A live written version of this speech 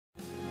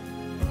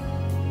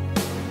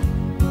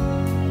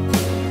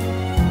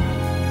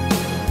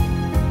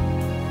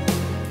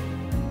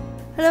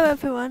Hello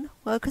everyone,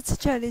 welcome to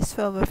Jodie's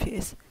Film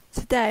Reviews.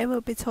 Today we'll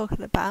be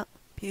talking about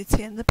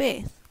Beauty and the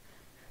Beast.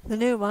 The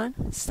new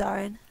one,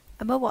 starring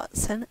Emma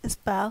Watson as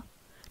Belle,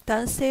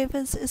 Dan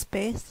Stevens as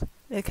Beast,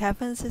 Luke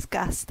Evans as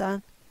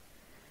Gaston,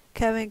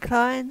 Kevin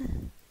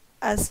Kline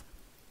as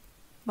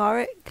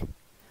Morrick,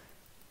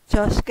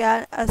 Josh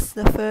Gad as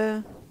the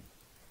Fool,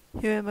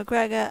 Ewan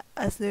McGregor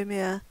as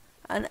Lumiere,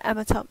 and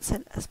Emma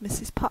Thompson as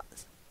Mrs.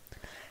 Potts.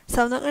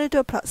 So I'm not going to do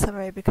a plot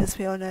summary because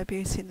we all know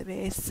Beauty and the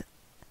Beast,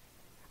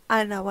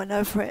 and I went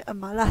over it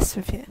in my last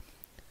review.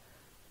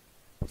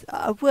 So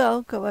I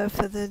will go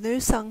over the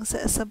new songs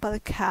that are sung by the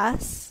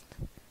cast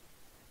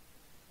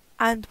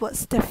and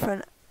what's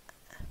different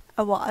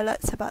and what I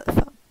liked about the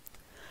film.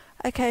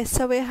 Okay,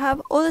 so we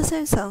have all the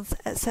same songs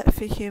except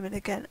for Human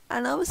Again,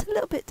 and I was a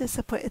little bit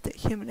disappointed that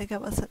Human Again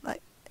wasn't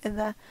in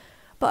there,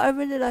 but I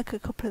really like a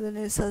couple of the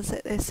new songs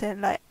that they sing,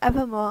 like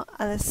Evermore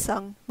and a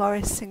song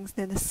Morris sings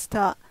near the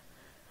start.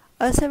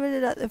 I also really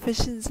like the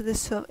visions of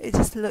this film. It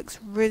just looks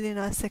really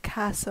nice, the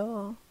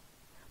castle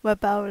where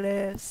Belle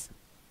lives.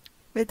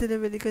 They did a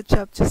really good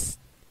job just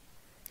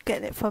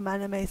getting it from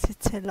animated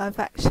to live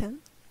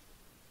action.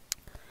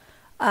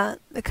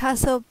 The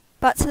castle,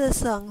 back to the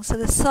songs. So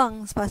the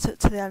songs match up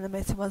to the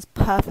animated ones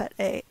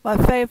perfectly. My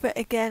favourite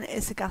again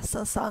is the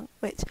Gaston song,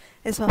 which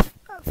is my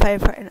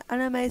favourite in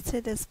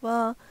animated as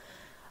well.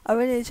 I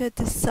really enjoyed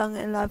this song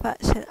in live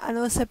action, and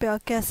also be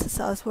our guest, as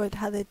I was worried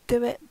how they'd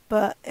do it,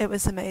 but it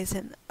was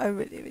amazing. I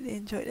really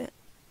enjoyed it.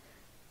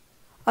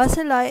 I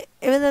also like,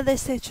 even though they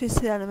stay true to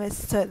the animated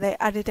story, they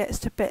added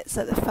extra bits,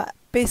 like the fact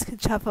Beast can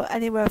travel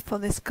anywhere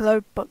from this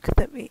globe book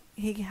that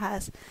he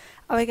has,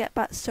 and we get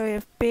backstory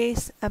of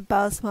Beast and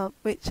Belle's mum,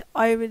 which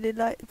I really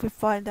liked. We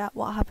find out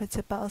what happened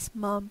to Belle's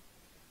mum,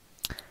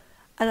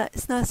 and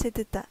it's nice they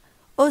did that.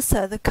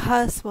 Also, the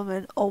cursed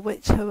woman or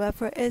witch,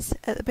 whoever it is,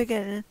 at the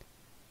beginning,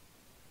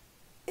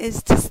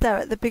 is just there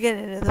at the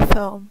beginning of the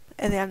film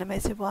in the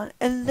animated one.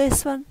 In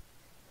this one,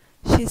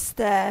 she's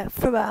there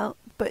throughout,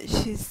 but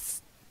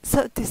she's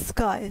sort of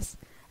disguised,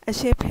 and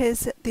she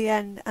appears at the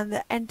end, and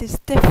the end is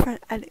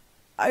different, and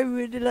I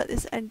really like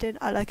this ending.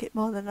 I like it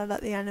more than I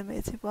like the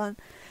animated one.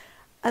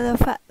 And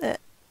the fact that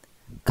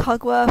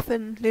Cogworth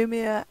and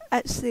Lumiere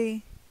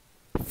actually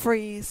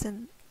freeze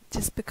and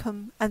just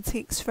become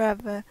antiques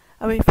forever,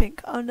 and we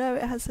think, oh no,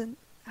 it hasn't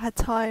had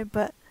time,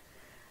 but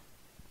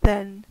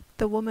then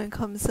the woman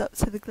comes up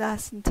to the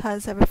glass and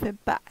turns everything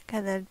back,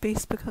 and then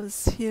Beast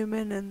becomes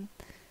human, and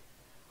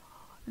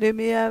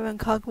Lumiere and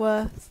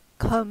Cogworth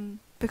become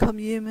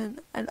human,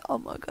 and oh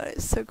my god,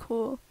 it's so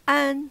cool.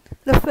 And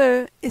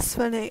LeFou is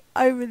funny.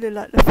 I really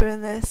like LeFou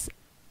in this.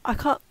 I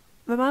can't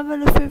remember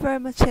LeFou very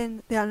much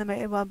in the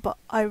animated one, but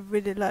I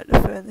really like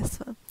LeFou in this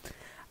one.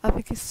 I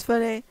think he's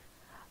funny.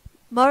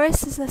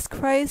 Morris is less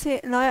crazy,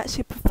 and I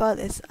actually prefer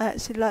this. I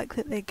actually like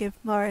that they give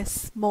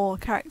Morris more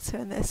character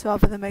in this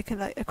rather than making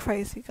like a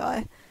crazy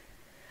guy.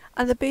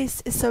 And the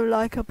Beast is so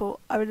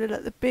likeable. I really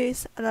like the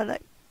Beast, and I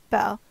like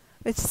Belle,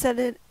 which I said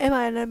in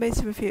my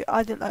animated review,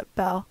 I didn't like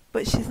Belle,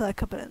 but she's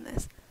likeable in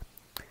this.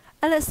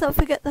 And let's not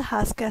forget the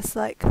house guests,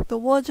 like the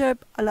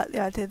wardrobe. I like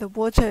the idea of the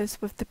wardrobes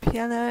with the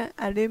piano,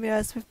 and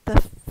Lumiere's with the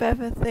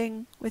feather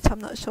thing, which I'm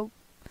not sure,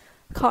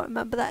 I can't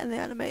remember that in the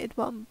animated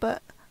one,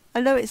 but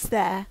I know it's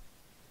there,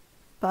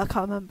 but I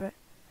can't remember it.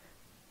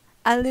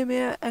 And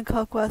Lumiere and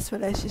Cogworth's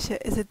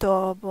relationship is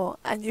adorable,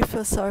 and you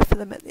feel sorry for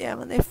them at the end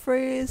when they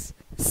freeze.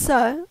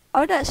 So,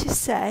 I would actually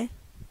say,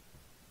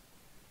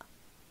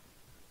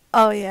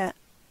 oh yeah,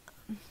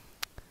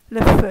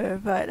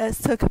 LeFou, right,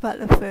 let's talk about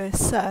LeFou.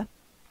 So,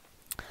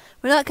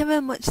 we're not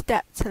given much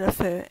depth to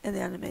LeFou in the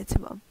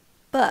animated one,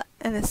 but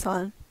in this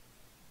one,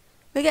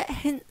 we get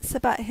hints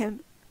about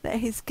him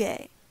that he's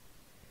gay.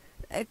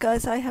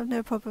 Guys, I have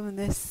no problem with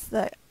this.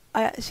 Like,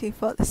 I actually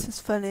thought this was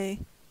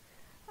funny,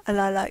 and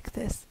I like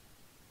this.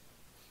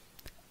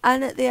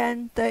 And at the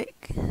end,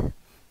 like,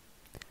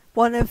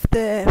 one of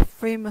the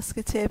three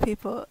musketeer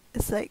people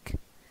is like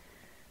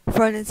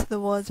thrown into the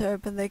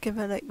wardrobe, and they give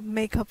her like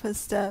makeup and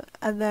stuff,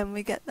 and then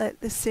we get like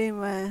the scene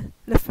where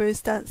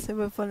LeFou's dancing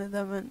with one of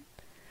them, and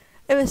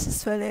it was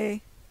just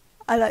funny.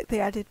 I like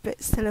the added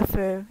bits to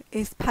LeFou.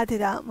 He's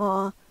padded out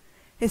more.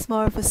 He's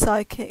more of a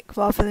sidekick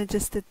rather than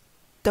just a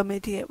dumb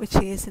idiot, which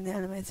he is in the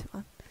animated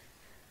one.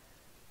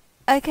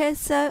 Okay,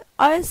 so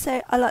I would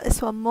say I like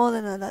this one more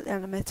than I like the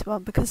animated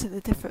one because of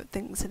the different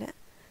things in it.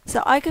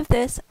 So I give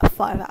this a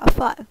 5 out of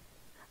 5.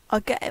 I'll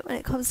get it when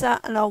it comes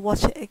out, and I'll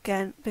watch it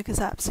again because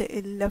I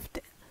absolutely loved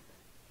it.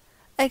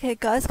 Okay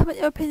guys, comment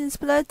your opinions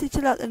below. Did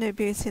you like the new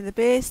Beauty and the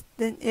Beast?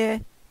 Didn't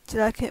you? Did you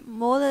like it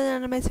more than the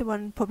animated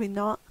one? Probably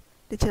not.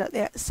 Did you like the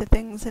extra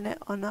things in it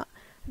or not?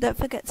 Don't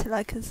forget to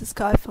like and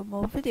subscribe for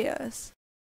more videos.